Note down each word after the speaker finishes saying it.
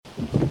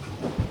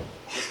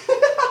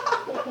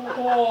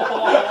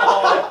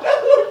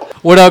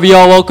What up,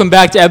 y'all? Welcome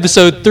back to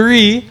episode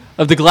 3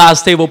 of the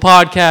Glass Table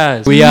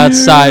Podcast. We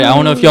outside. I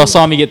don't know if y'all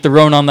saw me get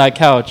thrown on that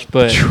couch,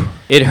 but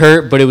it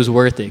hurt, but it was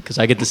worth it because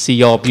I get to see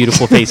y'all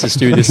beautiful faces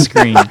through the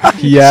screen.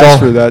 He asked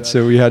for that,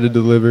 so we had to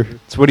deliver.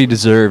 It's what he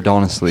deserved,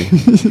 honestly.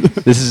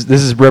 This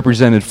is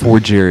represented for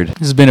Jared.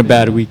 This has been a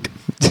bad week.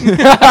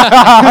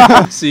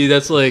 See,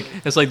 that's like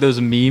those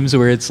memes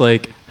where it's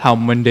like how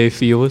Monday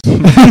feels.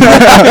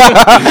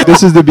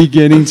 This is the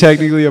beginning,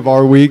 technically, of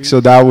our week,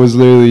 so that was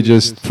literally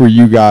just for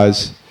you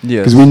guys.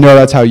 Yes. Because we know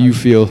that's how you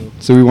feel,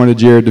 so we wanted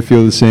Jared to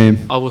feel the same.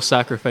 I will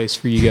sacrifice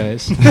for you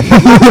guys.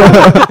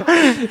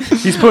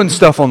 He's putting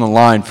stuff on the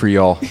line for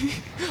y'all.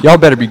 Y'all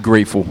better be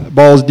grateful.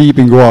 Balls deep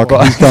in guac.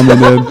 He's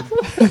coming in.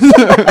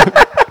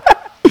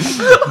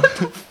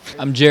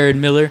 I'm Jared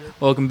Miller.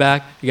 Welcome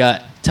back. You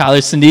got Tyler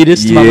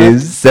Sanitas to my left.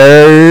 Yes,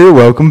 sir.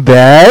 Welcome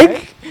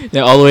back.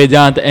 Then all the way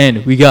down at the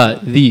end, we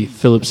got the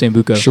Philip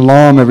Sambuco.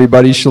 Shalom,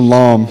 everybody.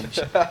 Shalom.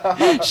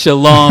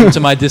 Shalom to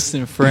my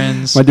distant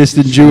friends. My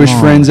distant Jewish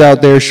friends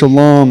out there.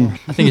 Shalom.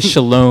 I think it's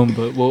shalom,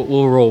 but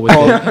we'll roll with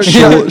it.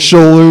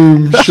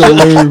 Shalom.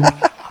 Shalom.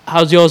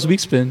 How's y'all's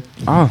week's been?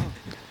 Oh,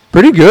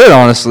 pretty good,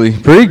 honestly.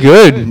 Pretty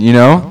good. You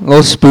know, a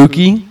little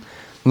spooky,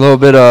 a little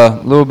bit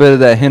of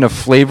that hint of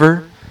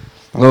flavor,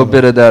 a little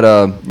bit of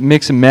that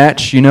mix and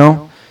match. You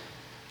know.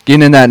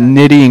 Getting in that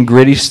nitty and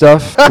gritty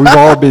stuff. We've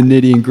all been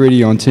nitty and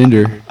gritty on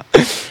Tinder.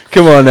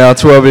 Come on now,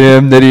 12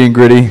 a.m. nitty and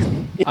gritty.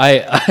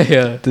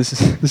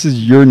 This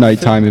is your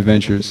nighttime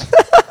adventures.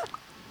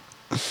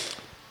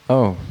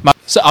 Oh.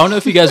 So I don't know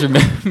if you guys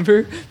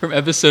remember from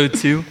episode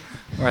 2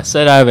 where I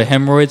said I have a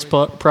hemorrhoids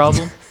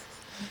problem.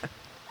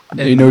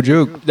 Ain't no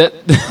joke.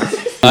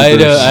 I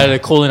had a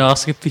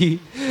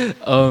colonoscopy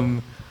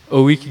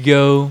a week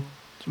ago.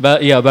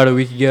 About a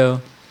week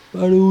ago.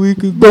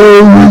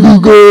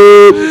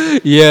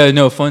 Yeah,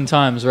 no, fun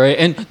times, right?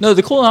 And no,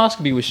 the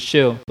colonoscopy was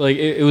chill. Like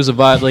it was a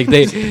vibe. Like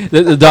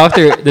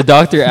the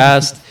doctor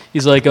asked,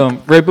 he's like,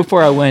 right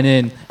before I went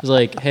in, he was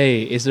like,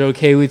 hey, is it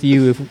okay with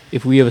you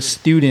if we have a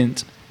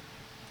student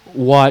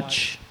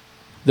watch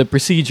the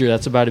procedure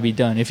that's about to be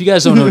done? If you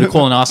guys don't know what a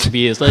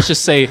colonoscopy is, let's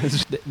just say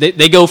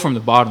they go from the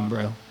bottom,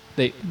 bro.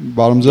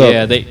 Bottoms up.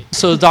 Yeah,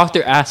 so the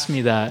doctor asked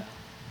me that,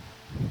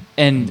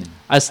 and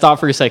I stopped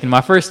for a second.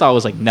 My first thought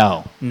was like,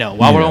 no.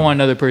 Why would I want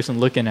another person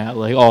looking at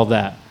like all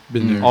that?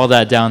 All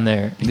that down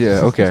there.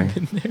 Yeah, okay.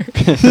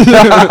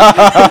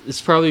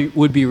 This probably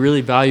would be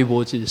really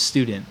valuable to the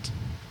student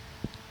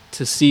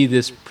to see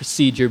this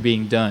procedure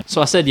being done.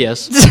 So I said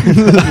yes.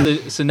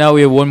 So now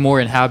we have one more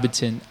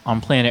inhabitant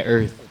on planet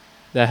Earth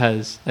that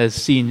has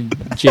seen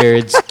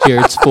Jared's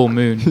full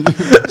moon.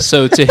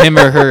 So to him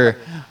or her,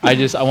 I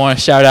want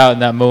to shout out in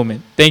that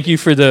moment. Thank you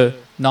for the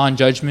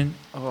non-judgment.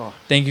 Oh.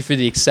 Thank you for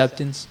the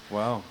acceptance.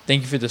 Wow.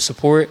 Thank you for the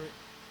support.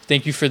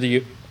 Thank you for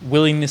the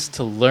willingness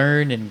to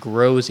learn and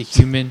grow as a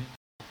human.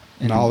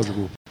 And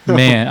knowledgeable.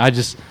 Man, I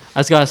just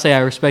gotta say I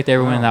respect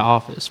everyone in that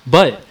office.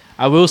 But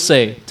I will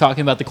say,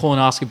 talking about the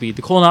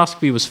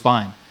colonoscopy was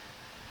fine.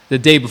 The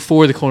day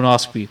before the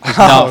colonoscopy was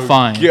not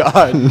fine.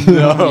 God,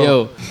 no.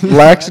 Yo,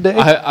 lax day?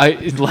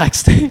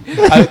 Lax day.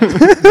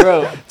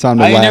 Bro, Time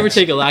to I lax. never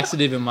take a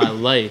laxative in my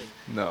life.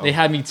 No. They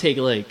had me take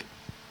like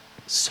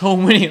so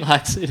many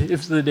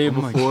laxatives the day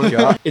before. My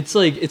God. It's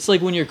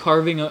like when you're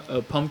carving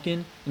a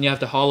pumpkin and you have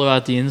to hollow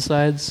out the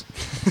insides.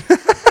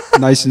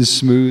 Nice and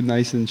smooth,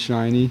 nice and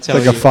shiny. It's Tell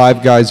like you. a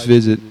Five Guys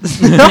visit.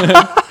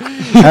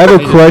 I have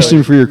a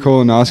question for your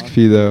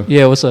colonoscopy, though.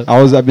 Yeah, what's up?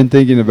 I've been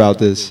thinking about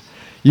this.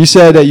 You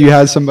said that you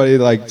had somebody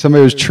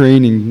was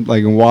training,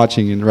 like, and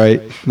watching, and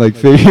right, like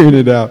figuring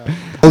it out.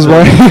 I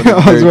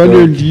was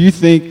wondering, do you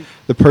think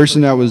the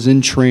person that was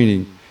in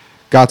training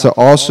got to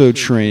also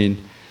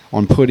train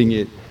on putting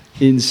it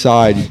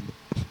inside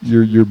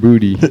your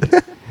booty?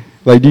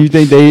 Like, do you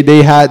think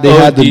they had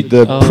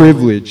the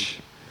privilege?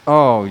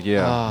 Oh,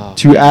 yeah.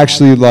 To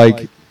actually,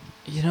 like...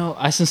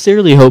 I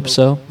sincerely hope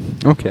so.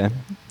 Okay.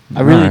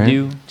 I really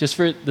do. Just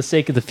for the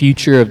sake of the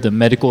future of the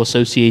Medical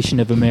Association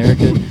of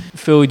America.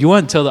 Phil, do you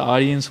want to tell the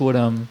audience what...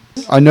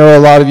 I know a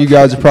lot of you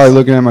guys are probably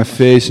looking at my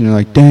face and you're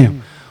like,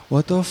 damn,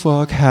 what the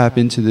fuck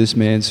happened to this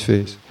man's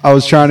face? I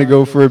was trying to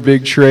go for a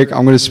big trick.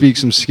 I'm going to speak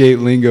some skate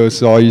lingo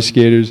to all you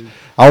skaters.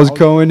 I was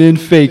going in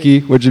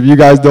fakie, which if you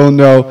guys don't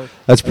know,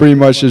 that's pretty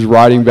much just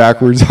riding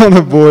backwards on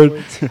a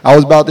board. I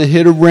was about to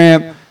hit a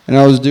ramp, and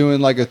I was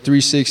doing like a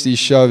 360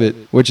 shove it,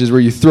 which is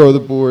where you throw the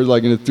board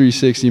like in a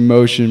 360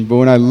 motion. But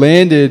when I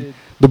landed,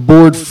 the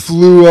board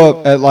flew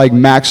up at like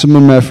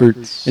maximum effort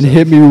and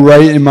hit me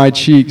right in my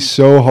cheek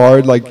so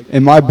hard.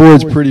 And my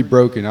board's pretty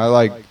broken.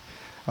 I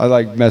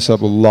mess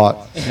up a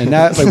lot. And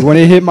that, like, when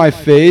it hit my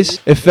face,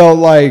 it felt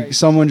like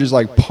someone just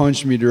like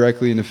punched me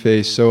directly in the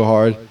face so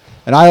hard.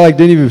 And I like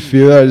didn't even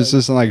feel that. I was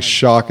just in like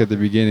shock at the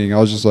beginning. I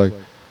was just like,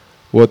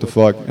 what the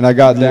fuck? And I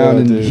got down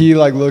and he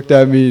like looked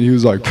at me and he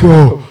was like,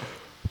 bro,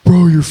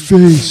 your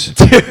face.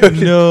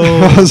 Dude, no.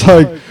 I was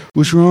like,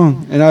 what's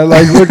wrong? And I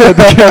like looked at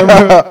the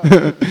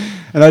camera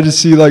and I just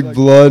see like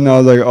blood and I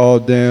was like, oh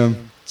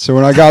damn. So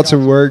when I got to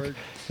work,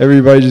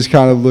 everybody just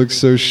kind of looked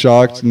so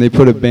shocked, and they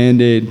put a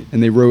Band-Aid,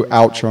 and they wrote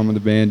Outram on the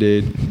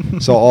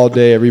Band-Aid. So all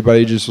day,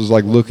 everybody just was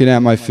like looking at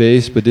my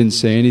face, but didn't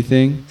say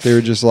anything. They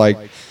were just like,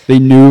 they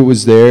knew it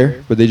was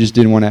there, but they just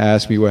didn't want to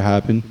ask me what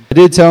happened. I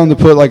did tell him to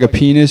put like a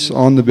penis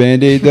on the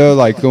Band-Aid though,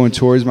 like going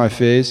towards my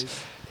face.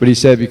 But he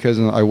said because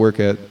I work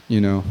at,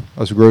 a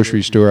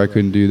grocery store, I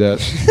couldn't do that.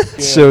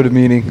 It's so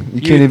demeaning.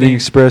 You can't even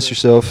express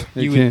yourself.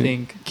 You would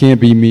think. Can't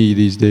be me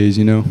these days,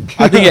 I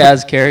think it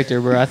adds character,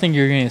 bro. I think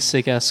you're getting a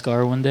sick-ass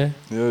scar one day.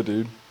 Yeah,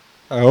 dude.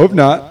 I hope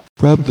not.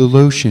 Rub the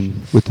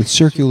lotion with the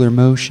circular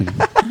motion.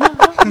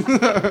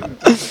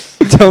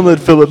 Don't let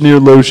Philip near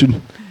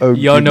lotion. Oh,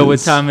 Y'all know what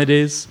time it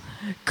is.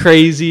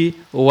 Crazy,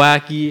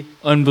 wacky,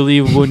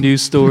 unbelievable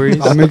news stories.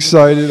 I'm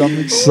excited.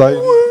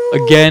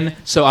 Again,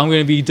 so I'm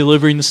going to be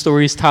delivering the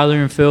stories. Tyler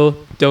and Phil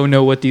don't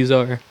know what these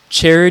are.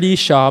 Charity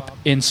shop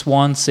in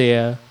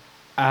Swansea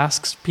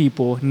asks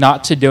people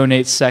not to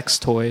donate sex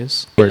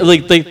toys.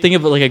 Like think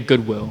of it like a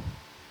Goodwill.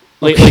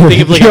 Think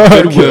of like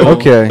a Goodwill.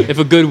 Okay. If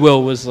a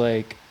Goodwill was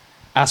like,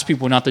 ask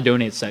people not to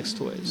donate sex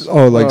toys.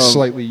 Oh,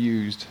 slightly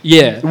used.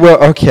 Yeah.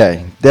 Well,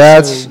 okay.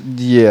 That's,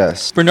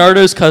 yes.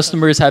 Bernardo's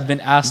customers have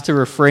been asked to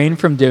refrain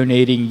from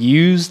donating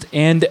used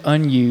and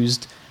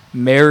unused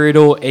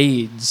marital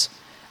aids,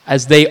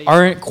 as they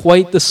aren't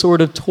quite the sort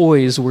of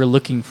toys we're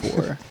looking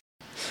for.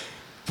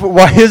 But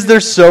why is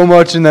there so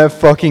much in that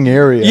fucking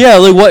area? Yeah,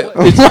 like what?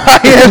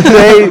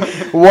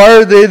 Why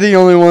are they the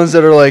only ones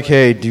that are like,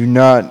 hey,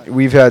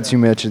 we've had too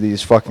much of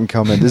these fucking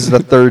coming. This is the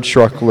third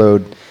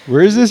truckload.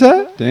 Where is this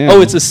at? Damn.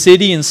 Oh, it's a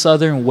city in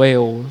southern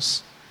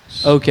Wales.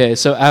 Okay,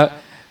 so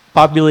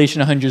population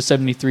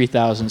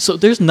 173,000. So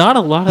there's not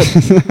a lot of...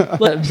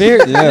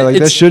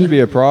 that shouldn't be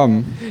a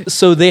problem.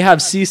 So they have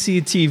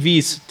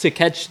CCTVs to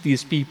catch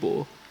these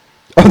people.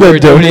 Oh, they're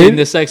donating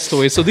the sex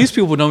toys. So these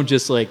people don't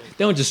just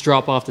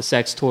drop off the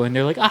sex toy and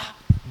they're like,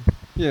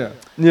 yeah.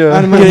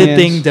 Yeah. Get a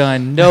thing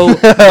done. No,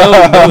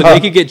 they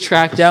could get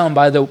tracked down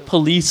by the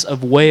police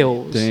of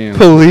Wales. Damn.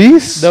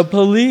 Police? The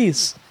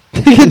police.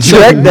 They get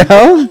tracked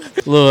down?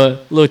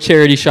 Little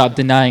charity shop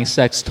denying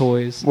sex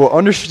toys. Well,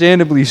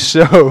 understandably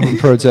so. I'm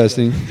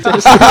protesting.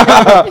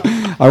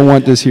 I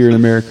want this here in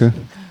America.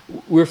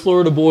 We're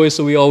Florida boys,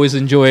 so we always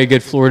enjoy a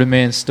good Florida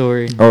man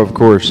story. Oh, of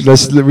course. We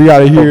got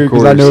to hear it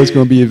because I know it's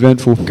going to be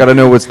eventful. Got to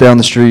know what's down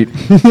the street.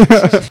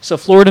 So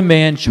Florida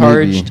man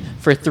charged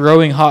for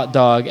throwing hot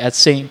dog at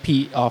St.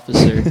 Pete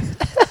officer. so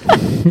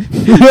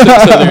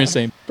they're in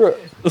St.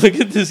 Look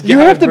at this guy. You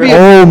have to be.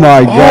 Oh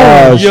my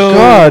gosh.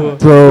 God,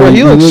 bro.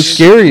 He looks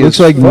scary. Looks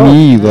like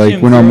me,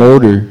 when I'm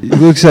older. He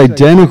looks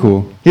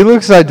identical. He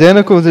looks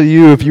identical to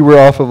you if you were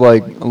off of a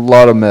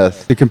lot of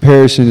meth. The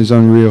comparison is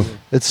unreal.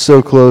 It's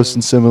so close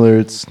and similar.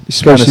 It's kind of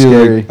Especially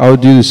scary. I would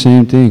do the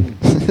same thing.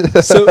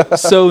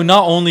 So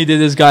not only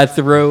did this guy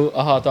throw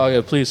a hot dog at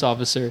a police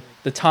officer,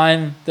 the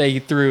time that he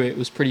threw it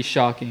was pretty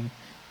shocking.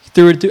 He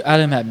threw it at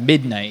him at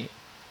midnight.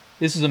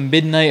 This is a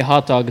midnight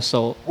hot dog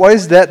assault. Why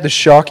is that the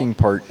shocking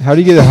part? How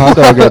do you get a hot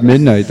dog at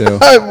midnight, though?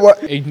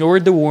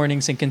 Ignored the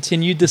warnings and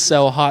continued to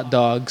sell hot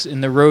dogs in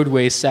the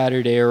roadway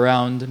Saturday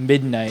around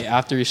midnight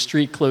after his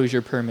street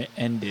closure permit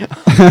ended.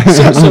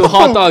 So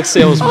hot dog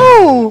salesman.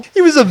 Oh,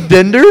 he was a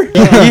vendor? He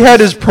had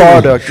his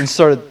product and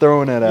started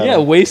throwing it at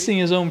him. Wasting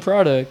his own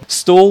product.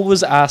 Stoll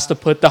was asked to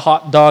put the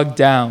hot dog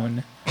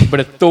down,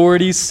 but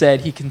authorities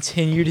said he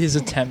continued his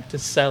attempt to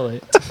sell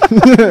it.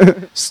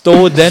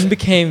 Stoll then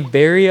became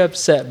very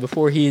upset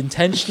before he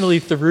intentionally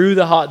threw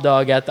the hot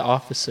dog at the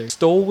officer.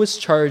 Stoll was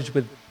charged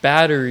with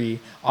battery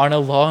on a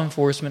law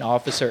enforcement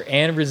officer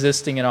and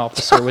resisting an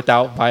officer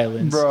without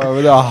violence. Bro,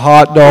 with a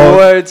hot dog.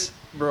 What?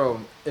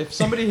 Bro, if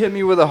somebody hit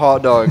me with a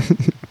hot dog,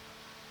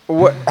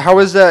 how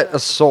is that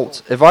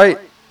assault? If I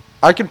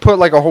could put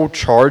a whole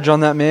charge on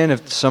that man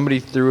if somebody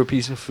threw a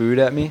piece of food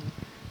at me.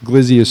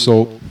 Glizzy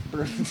assault.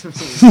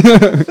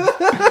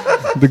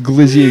 The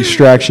glizzy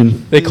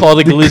extraction. They call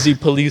the glizzy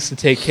police to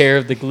take care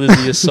of the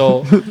glizzy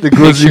assault.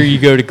 Make sure you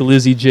go to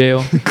glizzy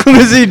jail.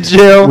 Glizzy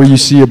jail. Where you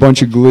see a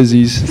bunch of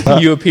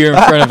glizzies. You appear in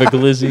front of a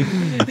glizzy.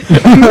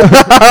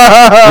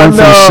 Went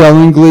from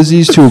selling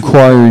glizzies to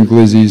acquiring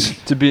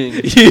glizzies. To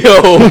being.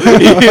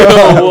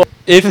 Yo.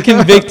 If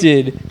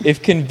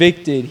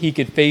convicted, he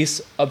could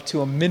face up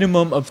to a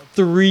minimum of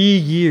 3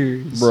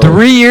 years. Bro.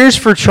 3 years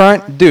for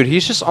trying... Dude,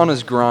 he's just on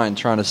his grind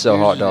trying to sell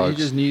hot dogs.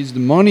 He just needs the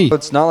money.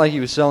 It's not like he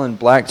was selling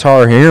black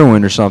tar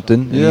heroin or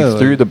something. Yeah, He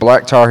threw the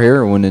black tar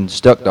heroin and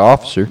stuck the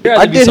officer.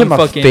 I did him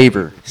a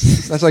favor.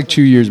 That's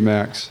 2 years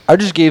max. I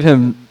just gave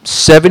him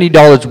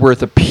 $70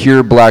 worth of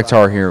pure black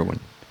tar heroin.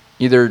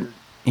 Either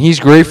he's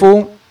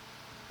grateful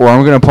or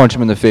I'm going to punch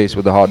him in the face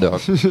with a hot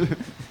dog.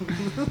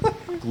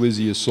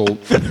 Glizzy assault.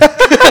 Put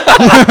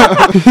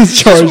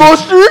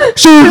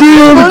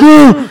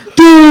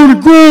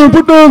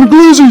down the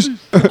glizzies.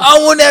 I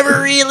will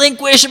never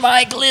relinquish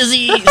my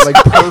glizzies.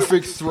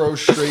 Perfect throw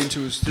straight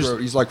into his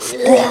throat. He's like,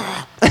 Jokes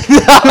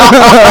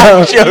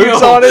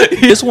on it.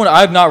 This one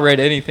I've not read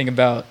anything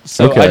about,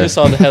 so Okay. I just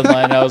saw the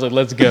headline and I was like,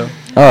 let's go.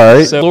 All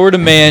right. So Florida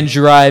man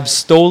drives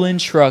stolen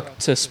truck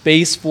to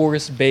Space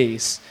Force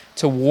base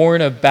to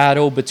warn of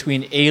battle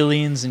between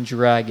aliens and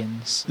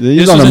dragons. He's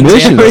This on was a in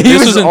mission. Tampa. He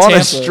This was in on a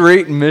Tampa.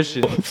 straight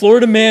mission.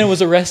 Florida man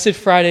was arrested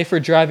Friday for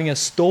driving a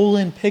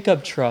stolen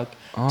pickup truck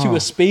to a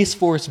Space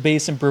Force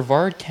base in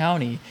Brevard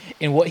County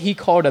in what he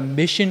called a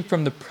mission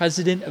from the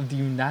President of the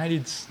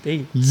United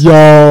States.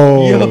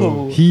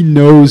 Yo, he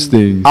knows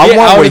things. I Get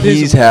want out what of his-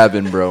 he's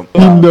having, bro. He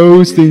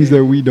knows things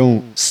that we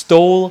don't.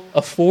 Stole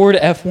a Ford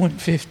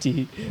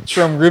F-150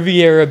 from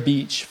Riviera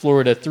Beach,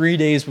 Florida, 3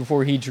 days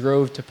before he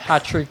drove to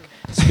Patrick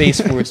Space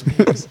Force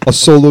base A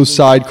solo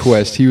side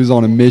quest. He was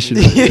on a mission.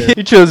 Right there.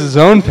 He chose his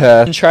own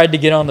path. and tried to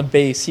get on the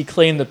base. He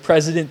claimed the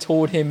president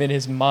told him in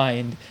his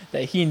mind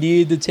that he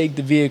needed to take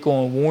the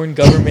vehicle and warn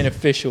government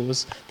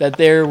officials that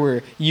there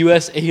were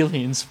U.S.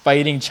 aliens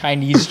fighting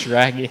Chinese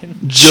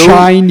dragons.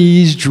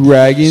 Chinese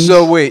dragons.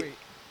 So wait,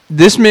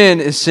 this man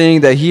is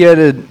saying that he had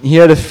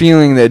a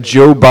feeling that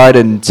Joe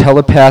Biden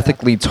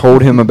telepathically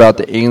told him about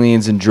the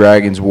aliens and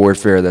dragons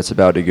warfare that's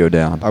about to go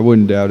down. I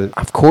wouldn't doubt it.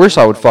 Of course,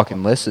 I would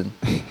fucking listen.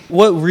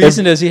 What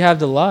reason does he have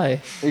to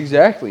lie?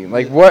 Exactly.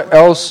 Like, what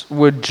else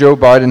would Joe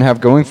Biden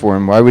have going for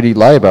him? Why would he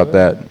lie about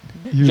that?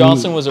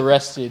 Johnson was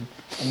arrested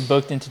and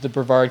booked into the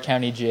Brevard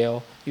County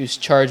Jail. He was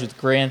charged with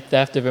grand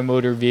theft of a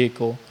motor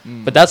vehicle.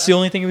 But that's the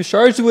only thing he was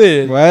charged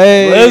with.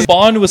 Wait. His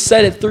bond was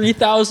set at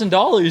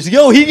 $3,000.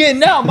 Yo, he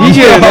getting out. He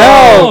getting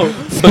out.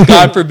 But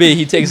God forbid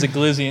he takes a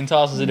glizzy and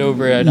tosses it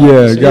over at Yeah,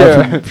 officer.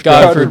 God,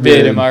 God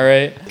forbid, am I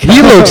right?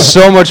 He looks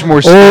so much more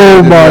Oh scared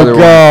than the my other one.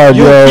 God,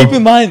 Yo, keep yo.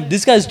 in mind,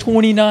 this guy's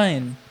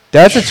 29.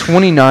 That's a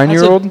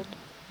 29-year-old?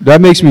 That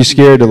makes me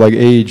scared to like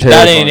age.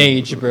 That Terrifying. ain't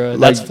age, bro.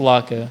 That's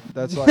Flocka.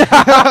 That's like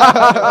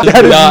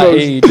That not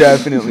is age. most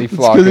definitely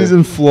because he's Flocka.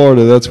 in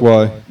Florida. That's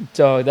why.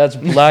 Dog, that's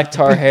black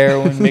tar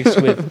heroin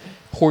mixed with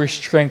horse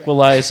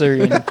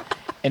tranquilizer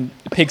and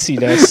pixie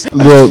dust.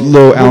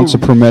 Low ounce of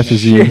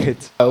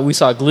promethazine. We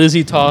saw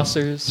glizzy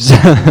tossers.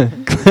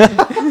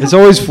 It's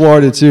always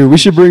Florida too.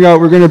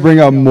 We're gonna bring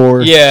out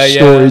more Yeah, yeah.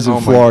 stories Oh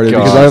of my Florida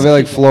because God. I feel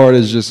like Florida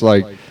is just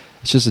like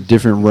it's just a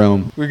different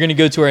realm. We're going to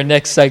go to our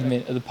next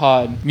segment of the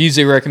pod,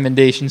 music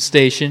recommendation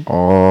station.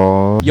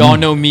 Oh. Y'all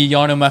know me.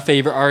 Y'all know my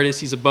favorite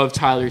artist. He's above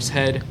Tyler's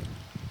head.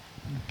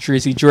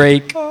 Drizzy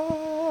Drake.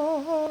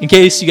 In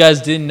case you guys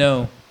didn't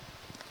know,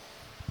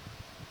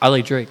 I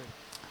like Drake.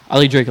 I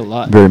like Drake a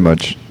lot. Very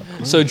much.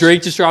 So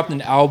Drake just dropped an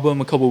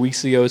album a couple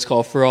weeks ago. It's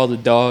called For All the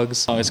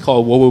Dogs. It's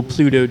called What Will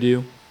Pluto Do?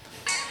 Girl,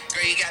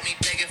 you got me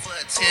begging for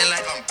a 10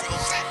 like I'm broke.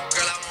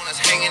 Girl, I want us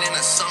hanging in the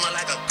summer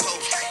like a coat.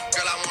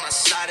 Girl, I want to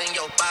slide in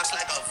your box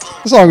like a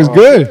vote. The song is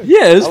good.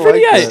 Yeah, it's pretty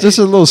like good. It's just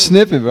a little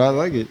snippet, but I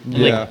like it.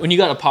 Like when you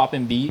got a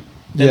poppin' beat,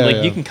 then Yeah, like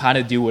yeah. you can kind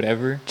of do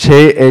whatever.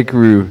 Che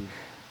Ekru.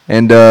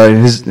 And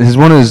his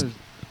one is,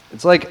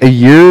 it's like a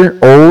year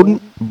old,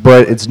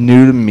 but it's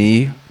new to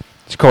me.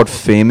 It's called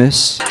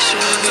Famous.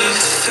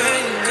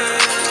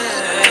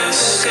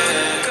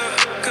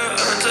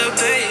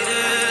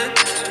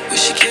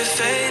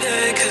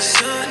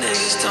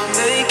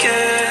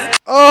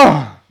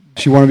 Oh!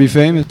 She want to be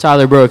famous.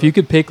 Tyler, bro, if you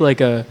could pick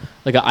like an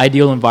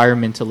ideal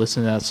environment to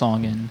listen to that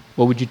song in,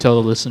 what would you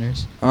tell the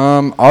listeners?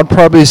 I'd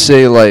probably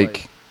say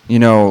like,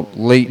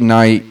 late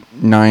night,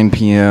 9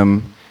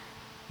 p.m.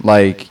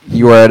 Like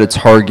you are at a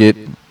Target,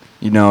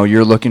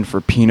 you're looking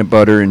for peanut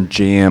butter and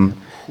jam,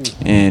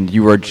 and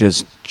you are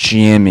just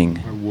jamming,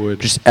 I would.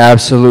 just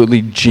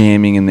absolutely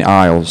jamming in the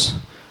aisles,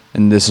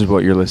 and this is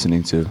what you're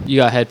listening to. You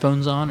got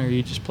headphones on, or are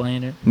you just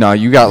playing it? No,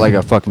 you got like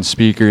a fucking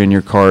speaker in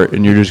your cart,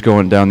 and you're just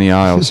going down the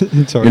aisles.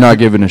 It's You're not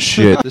giving a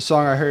shit. The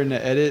song I heard in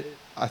the edit,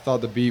 I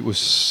thought the beat was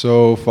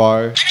so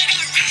fire.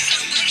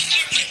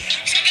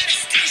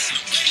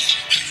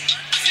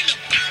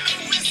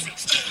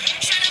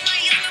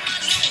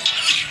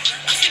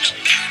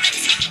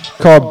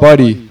 Called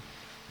Buddy.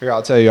 Here,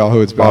 I'll tell y'all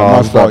who it's by. Oh, I My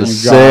was about fault, to you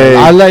say.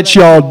 guys. I let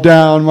y'all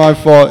down. My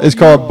fault. It's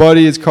called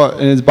Buddy.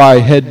 And it's by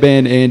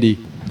Headband Andy.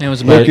 And it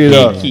was about Look it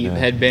up. Gatekeep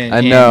headband. I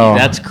Andy. know.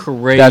 That's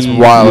crazy. That's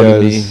wild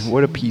to Yes. me.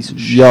 What a piece of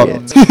Yup.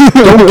 shit.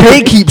 Don't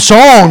gatekeep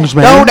songs,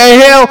 man.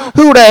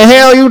 Who the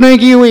hell you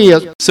think you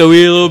is? So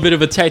we had a little bit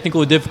of a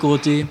technical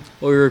difficulty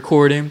while we were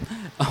recording.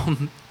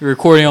 We were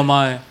recording on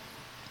my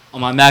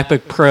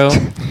MacBook Pro,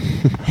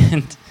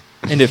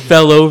 and it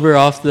fell over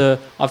off the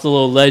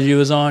little ledge it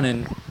was on,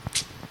 and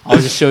I'll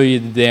just show you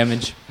the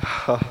damage.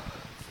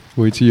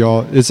 Wait till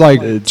y'all. It's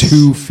like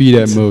 2 feet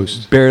at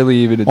most. Barely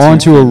even a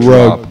Onto a 2 foot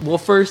rug. drop. Well,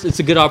 first, it's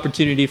a good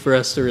opportunity for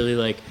us to really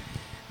like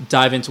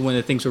dive into one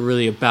of the things we're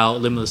really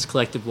about, Limitless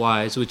Collective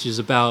Wise, which is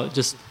about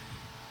just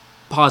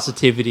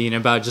positivity and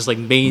about just like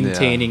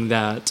maintaining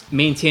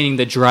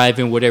the drive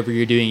in whatever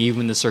you're doing, even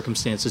when the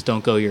circumstances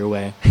don't go your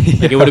way.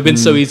 Like it would have been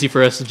so easy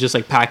for us to just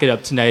like pack it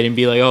up tonight and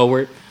be like, oh,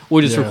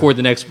 we'll just Yeah. record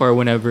the next part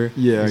whenever.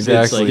 Yeah,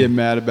 Exactly. Like, get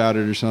mad about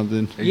it or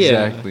something.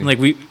 Exactly. Yeah, like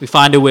we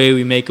find a way,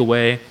 we make a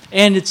way,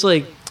 and it's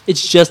like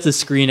it's just the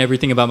screen.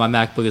 Everything about my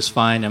MacBook is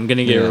fine. I'm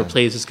gonna get it Yeah.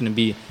 replaced. It's gonna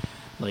be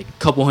like a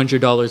couple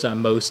 $100 at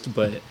most,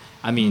 but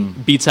I mean,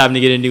 beats having to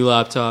get a new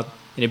laptop,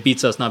 and it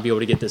beats us not be able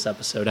to get this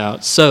episode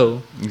out.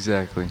 So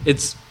Exactly.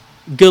 it's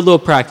good little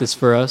practice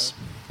for us.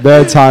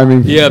 Bad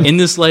timing. Yeah, in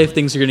this life,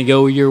 things are gonna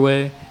go your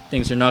way.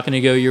 things are not going to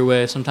go your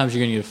way. Sometimes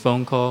you're going to get a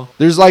phone call.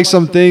 There's like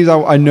some things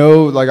I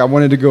know, like I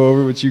wanted to go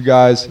over with you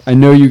guys. I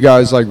know you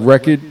guys like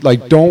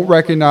don't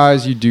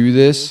recognize you do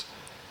this,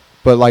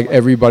 but like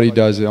everybody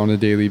does it on a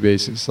daily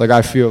basis. Like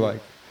I feel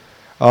like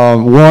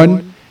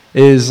one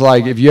is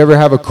like if you ever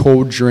have a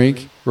cold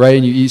drink, right,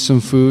 and you eat some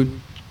food,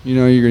 you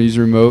know you're gonna use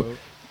the remote.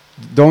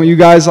 Don't you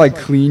guys like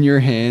clean your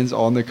hands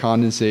on the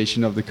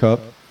condensation of the cup?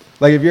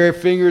 Like if your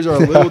fingers are a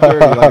little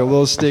dirty, like a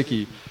little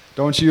sticky,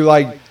 don't you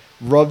like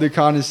rub the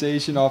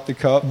condensation off the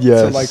cup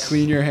to like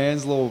clean your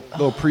hands, a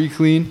little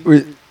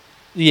pre-clean?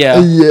 Yeah.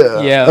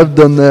 I've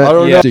done that. I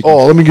don't know.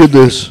 Oh, let me get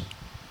this.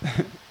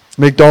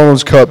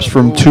 McDonald's cups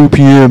from 2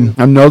 p.m.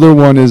 Another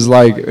one is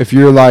like if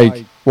you're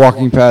like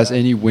walking past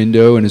any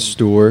window in a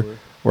store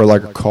or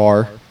like a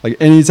car, like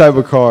any type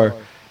of car,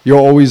 you'll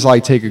always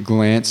like take a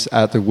glance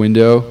at the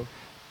window,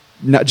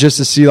 not just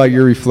to see like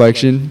your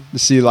reflection, to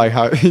see like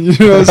how you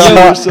know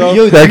yourself.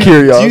 That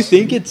curiosity. Do you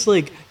think it's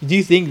like? Do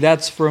you think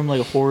that's from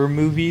like horror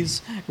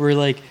movies where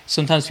like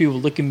sometimes people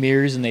look in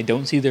mirrors and they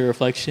don't see their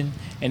reflection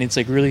and it's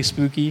like really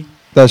spooky?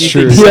 That's Do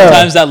true. you think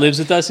sometimes that lives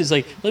with us. It's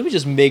like, let me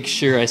just make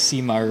sure I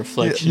see my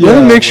reflection.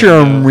 Let me make sure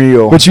I'm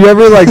real. But you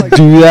ever like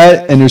do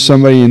that and there's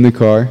somebody in the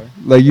car?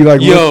 Like you like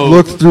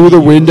look through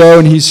the window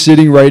and he's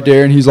sitting right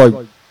there and he's like,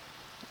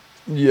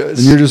 yes.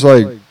 And you're just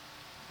like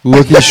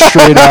looking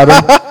straight at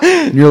him.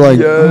 And you're like,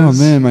 oh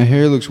man, my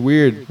hair looks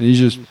weird. And he's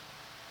just.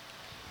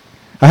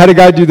 I had a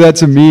guy do that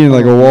to me in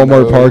like a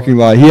Walmart parking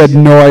lot. He had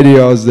no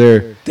idea I was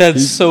there.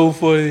 That's so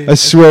funny. I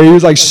swear, he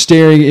was like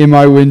staring in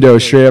my window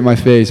straight at my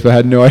face, but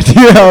had no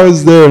idea I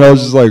was there. And I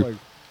was just like,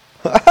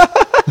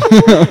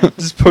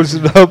 just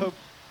posted up.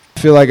 I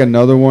feel like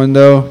another one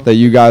though that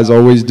you guys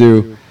always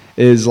do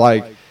is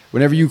like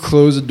whenever you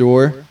close a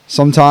door,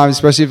 sometimes,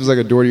 especially if it's like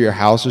a door to your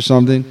house or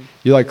something,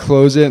 you like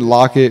close it,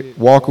 lock it,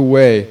 walk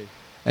away,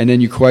 and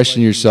then you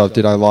question yourself,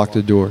 did I lock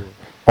the door?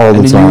 All the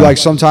and then time. you like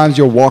sometimes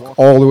you'll walk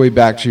all the way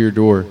back to your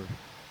door,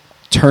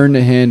 turn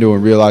the handle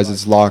and realize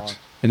it's locked,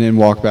 and then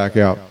walk back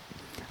out.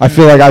 I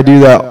feel like I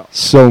do that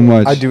so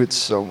much. I do it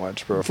so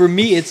much, bro. For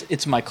me,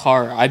 it's my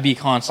car. I'd be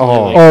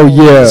constantly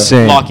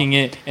yeah, locking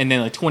it, and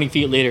then like 20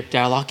 feet later, did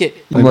I lock it?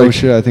 like, oh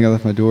shit, I think I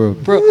left my door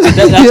open. Bro,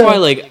 that's why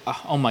like,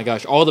 oh my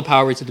gosh, all the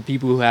power to the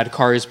people who had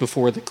cars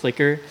before the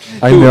clicker.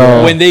 I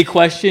know. When they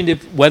questioned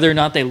if whether or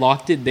not they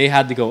locked it, they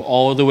had to go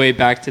all the way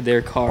back to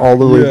their car. All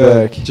the way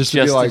back. Just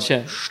to be like,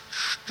 check.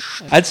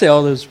 I'd say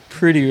all those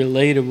pretty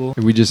relatable.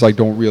 We just like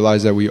don't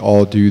realize that we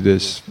all do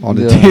this on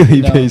a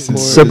daily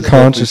basis,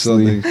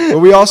 subconsciously. But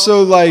we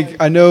also like,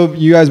 I know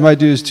you guys might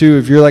do this too.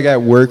 If you're like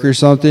at work or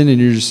something and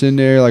you're just sitting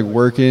there like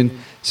working,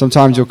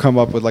 sometimes you'll come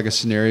up with like a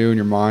scenario in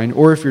your mind,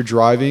 or if you're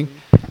driving,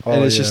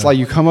 and it's just like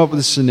you come up with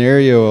a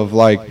scenario of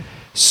like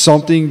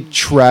something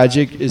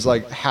tragic is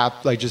like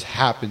just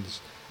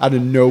happens out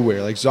of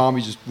nowhere, like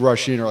zombies just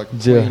rush in, or like a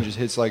plane just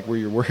hits like where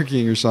you're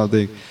working or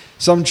something.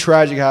 Something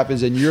tragic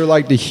happens and you're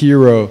like the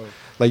hero.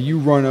 Like you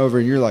run over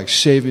and you're like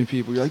saving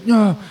people. You're like,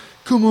 no,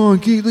 come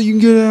on, you can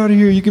get out of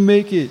here. You can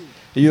make it.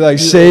 And you like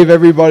save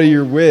everybody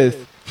you're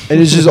with. And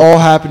it's just all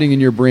happening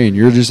in your brain.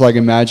 You're just like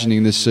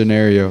imagining this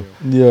scenario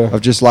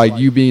of just like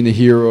you being the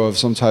hero of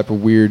some type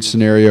of weird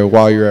scenario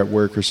while you're at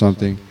work or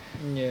something.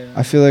 Yeah.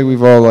 I feel like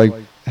we've all like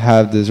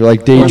have this, or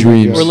like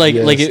daydreams. Or like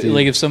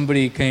if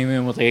somebody came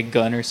in with like a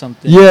gun or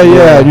something.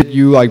 Yeah.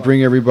 You like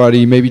bring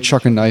everybody, maybe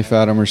chuck a knife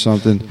at them or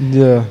something.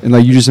 Yeah. And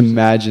like you just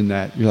imagine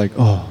that. You're like,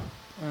 oh.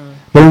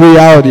 But in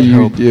reality,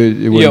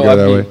 it wouldn't go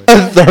that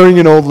way. Throwing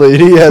an old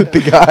lady at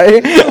the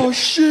guy. Oh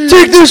shit!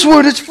 Take this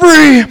one, it's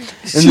free. And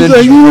she's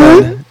like,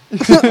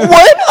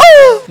 what?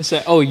 Oh. It's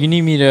like, you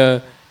need me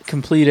to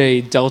complete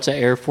a Delta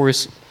Air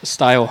Force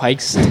style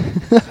heist?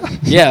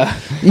 Yeah,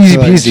 easy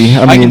peasy.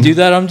 I can do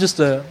that. I'm just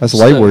that's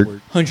light work.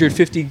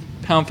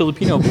 150-pound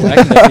Filipino boy.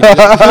 I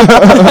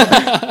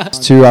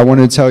can Too, I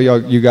wanted to tell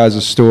you guys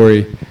a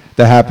story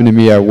that happened to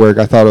me at work.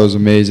 I thought it was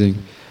amazing.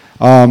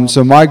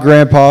 So my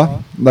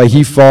grandpa, like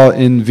he fought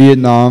in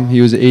Vietnam.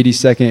 He was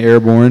 82nd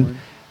Airborne.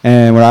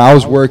 And when I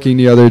was working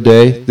the other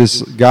day,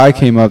 this guy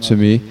came up to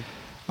me.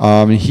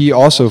 And he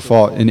also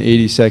fought in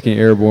 82nd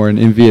Airborne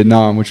in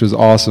Vietnam, which was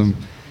awesome.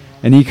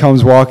 And he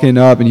comes walking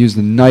up, and he was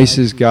the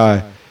nicest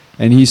guy.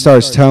 And he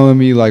starts telling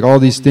me like all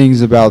these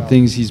things about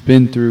things he's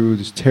been through,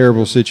 these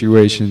terrible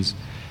situations.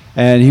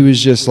 And he was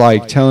just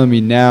like telling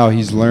me now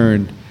he's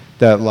learned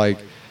that like,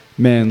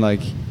 man,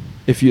 like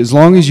as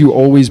long as you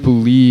always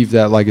believe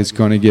that like it's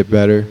going to get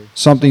better,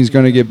 something's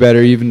going to get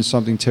better, even if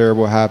something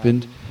terrible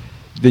happened,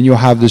 then you'll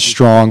have this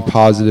strong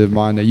positive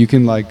mind that you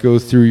can like go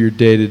through your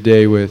day to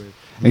day with.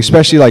 And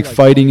especially like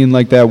fighting in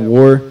like that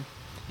war,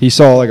 he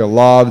saw like a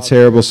lot of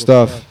terrible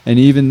stuff. And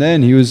even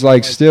then he was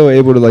like still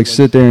able to like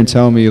sit there and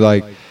tell me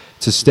like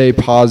to stay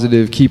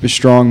positive, keep a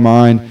strong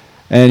mind.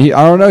 And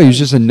I don't know, he was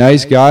just a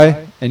nice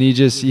guy, and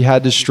he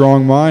had this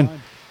strong mind.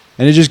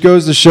 And it just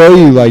goes to show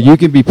you, like, you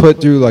can be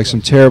put through, like,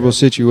 some terrible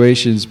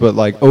situations, but,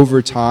 like,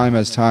 over time,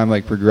 as time,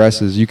 like,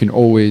 progresses, you can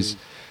always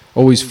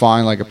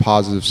find, like, a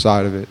positive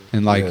side of it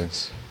and, like,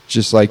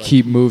 just, like,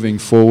 keep moving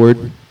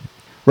forward.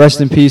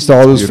 Rest in peace to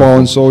all those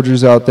fallen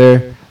soldiers out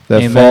there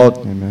that Amen.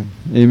 fault. Amen.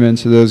 Amen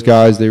to those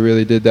guys. They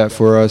really did that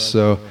for us.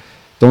 So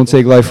don't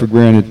take life for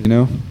granted, you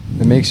know?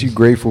 It makes you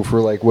grateful for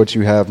like what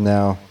you have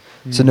now.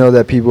 To know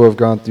that people have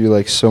gone through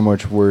like so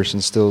much worse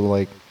and still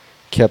like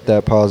kept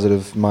that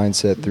positive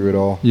mindset through it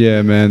all.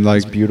 Yeah, man.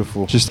 Like, It's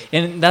beautiful.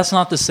 And that's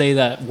not to say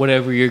that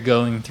whatever you're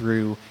going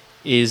through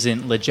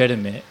isn't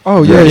legitimate. oh,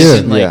 Or yeah, it yeah.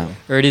 isn't, like, Yeah.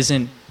 or it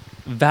isn't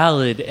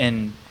valid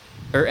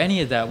or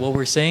any of that. What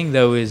we're saying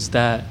though is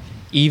that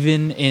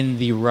even in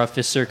the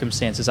roughest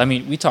circumstances, I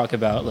mean, we talk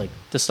about like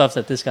the stuff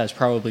that this guy's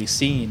probably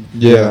seen,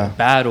 Yeah.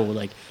 battle,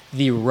 like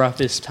the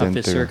roughest, Been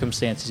toughest through.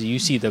 circumstances. You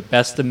see the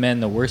best of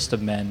men, the worst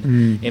of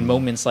men in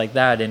moments like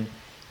that, and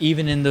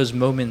even in those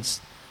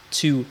moments,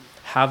 to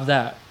have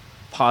that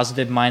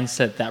positive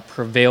mindset that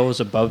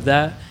prevails above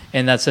that,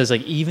 and that says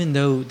like, even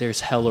though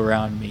there's hell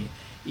around me,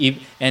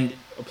 and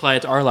apply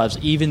it to our lives,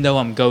 even though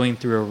I'm going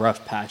through a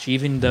rough patch,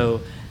 even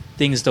though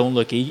things don't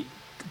look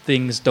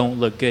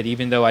good,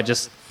 even though I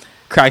just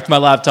cracked my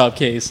laptop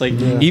case, like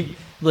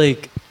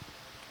like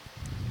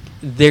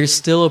there's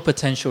still a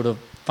potential to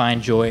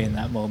find joy in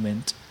that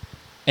moment.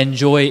 And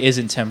joy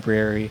isn't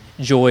temporary.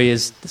 Joy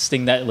is this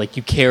thing that like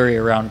you carry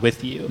around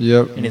with you.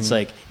 Yep. And it's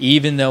like,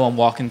 even though I'm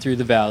walking through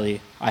the valley,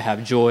 I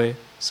have joy,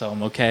 so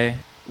I'm okay.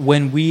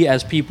 When we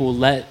as people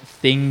let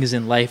things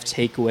in life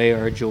take away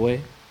our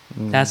joy,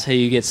 that's how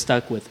you get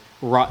stuck with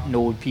rotten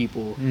old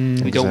people who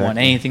don't want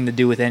Exactly. anything to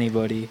do with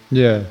anybody.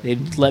 Yeah. They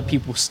let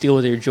people steal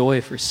their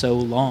joy for so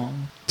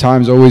long.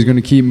 Time's always going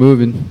to keep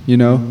moving, you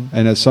know?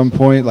 And at some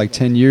point, like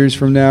 10 years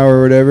from now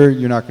or whatever,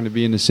 you're not going to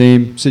be in the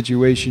same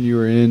situation you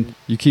were in.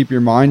 You keep your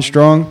mind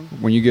strong.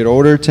 When you get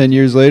older, 10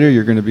 years later,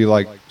 you're going to be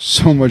like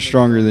so much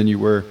stronger than you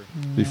were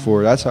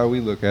before. That's how we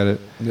look at it.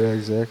 Yeah,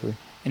 exactly.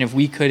 And if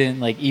we couldn't,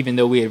 like, even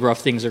though we had rough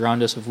things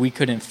around us, if we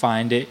couldn't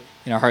find it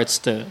in our hearts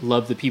to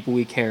love the people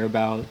we care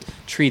about,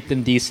 treat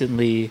them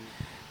decently,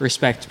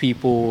 respect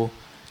people,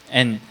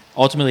 and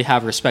ultimately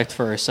have respect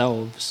for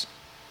ourselves,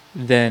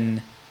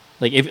 then,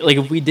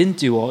 if we didn't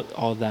do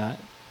all that,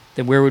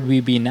 then where would we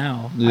be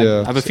now?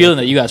 Yeah. I have a feeling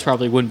that you guys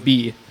probably wouldn't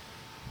be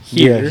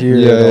here. Yeah, here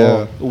Yeah, at yeah.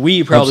 all.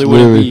 We probably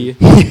Absolutely.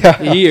 wouldn't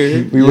be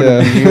here. We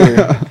wouldn't Yeah. be here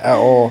at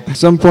all. At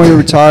some point, you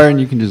retire and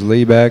you can just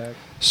lay back,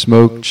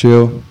 smoke,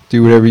 chill,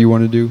 do whatever you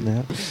want to do.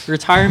 Yeah.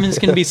 Retirement's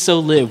gonna be so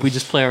lit if we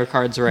just play our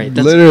cards right.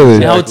 Literally.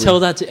 And I would tell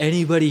that to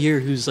anybody here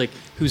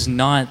who's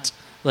not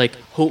like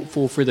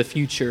hopeful for the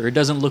future or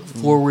doesn't look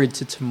forward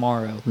to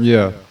tomorrow.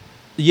 Yeah.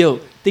 Yo,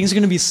 things are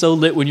gonna be so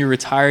lit when you're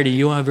retired and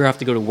you don't ever have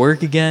to go to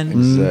work again.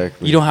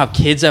 Exactly. You don't have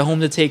kids at home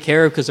to take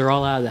care of because they're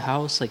all out of the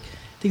house. Like,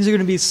 things are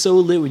gonna be so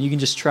lit when you can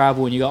just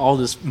travel and you got all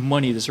this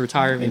money, this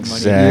retirement money.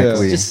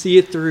 Exactly. Just see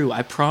it through.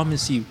 I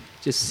promise you.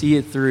 Just see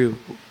it through,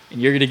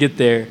 and you're gonna get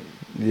there.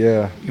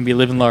 Yeah. You can be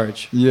living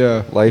large.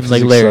 Yeah. Life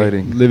Like is Larry.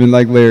 exciting. Living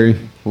like Larry.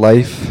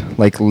 Life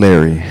like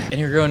Larry. And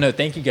here we go. No,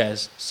 thank you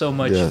guys so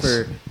much Yes.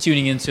 for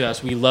tuning into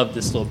us. We love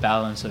this little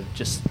balance of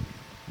just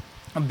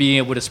being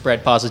able to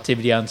spread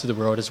positivity out into the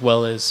world as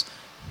well as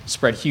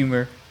spread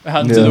humor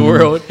out into Yeah. the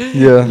world.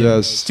 Yeah. It's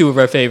Yes. two of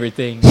our favorite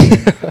things.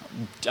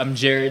 I'm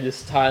Jared.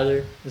 This is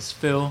Tyler. This is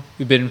Phil.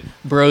 We've been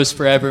bros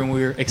forever, and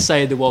we're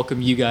excited to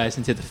welcome you guys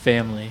into the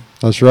family.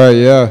 That's right.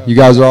 Yeah. You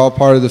guys are all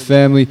part of the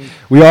family.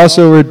 We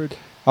also were,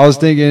 I was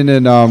thinking,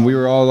 and we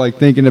were all like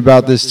thinking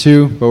about this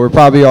too, but we're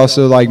probably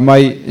also like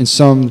might in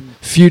some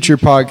future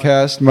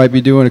podcast might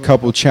be doing a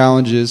couple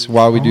challenges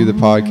while we do the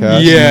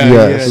podcast.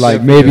 Yes.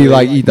 Like maybe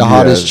like eat the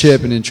hottest Yes.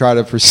 chip and then try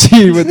to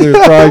proceed with the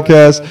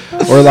podcast,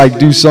 or like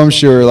do some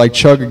shit, or like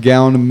chug a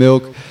gallon of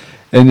milk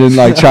and then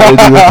like try to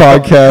do the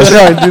podcast.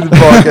 Try and do the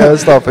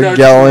podcast off a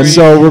gallon.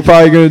 So we're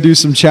probably going to do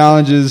some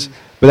challenges,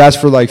 but that's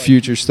for like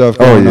future stuff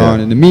going yeah. on.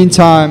 In the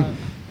meantime,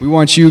 we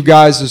want you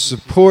guys to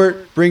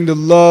support, bring the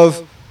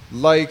love,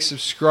 like,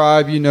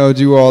 subscribe,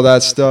 do all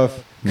that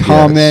stuff.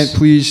 Comment, Yes.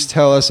 please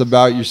tell us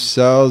about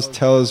yourselves.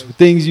 Tell us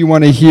things you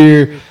want to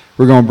hear.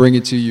 We're going to bring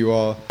it to you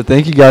all.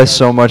 Thank you guys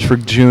so much for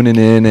tuning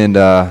in and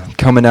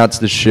coming out to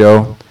the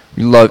show.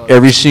 We love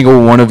every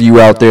single one of you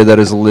out there that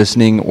is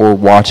listening or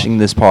watching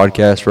this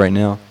podcast right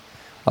now.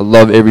 I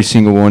love every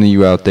single one of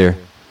you out there.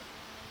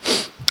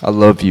 I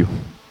love you.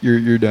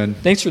 You're done.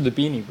 Thanks for the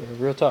beanie, bro.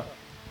 Real talk.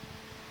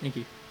 Thank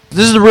you.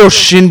 This is the real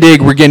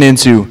shindig we're getting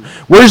into.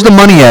 Where's the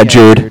money at,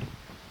 Jared?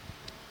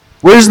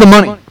 Where's the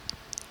money?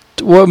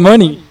 What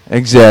money?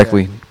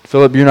 Exactly.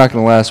 Philip, you're not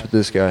going to last with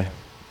this guy.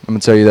 I'm going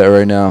to tell you that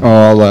right now.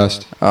 Oh, I'll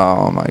last.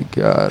 Oh, my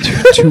God.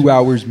 2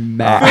 hours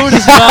max. Phil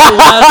does not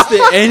last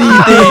at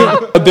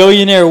anything. A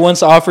billionaire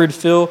once offered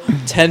Phil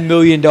 $10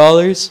 million,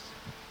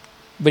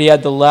 but he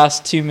had the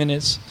last 2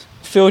 minutes.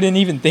 Phil didn't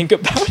even think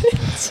about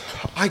it.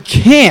 I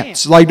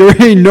can't. Like, there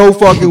ain't no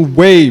fucking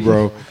way,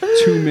 bro.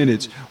 2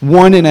 minutes.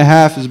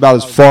 1.5 is about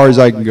as far as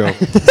I can go.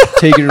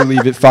 Take it or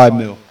leave it, 5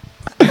 mil.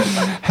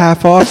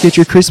 Half off, get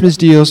your Christmas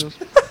deals.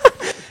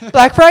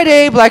 Black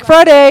Friday, Black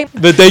Friday.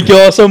 But thank you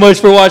all so much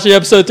for watching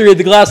episode 3 of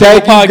the Glass Level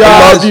Podcast.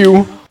 guys. Love you.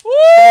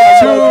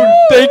 Tuned.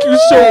 Thank you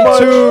so much.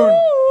 Tuned.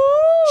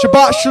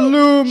 Shabbat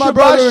shalom, my Shabbat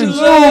brothers.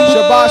 shalom.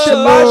 Shabbat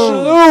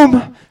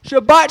shalom.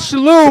 Shabbat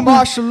shalom.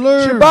 Shabbat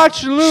shalom. Shabbat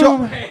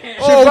shalom.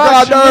 Oh,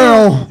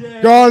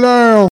 goddamn. Goddamn.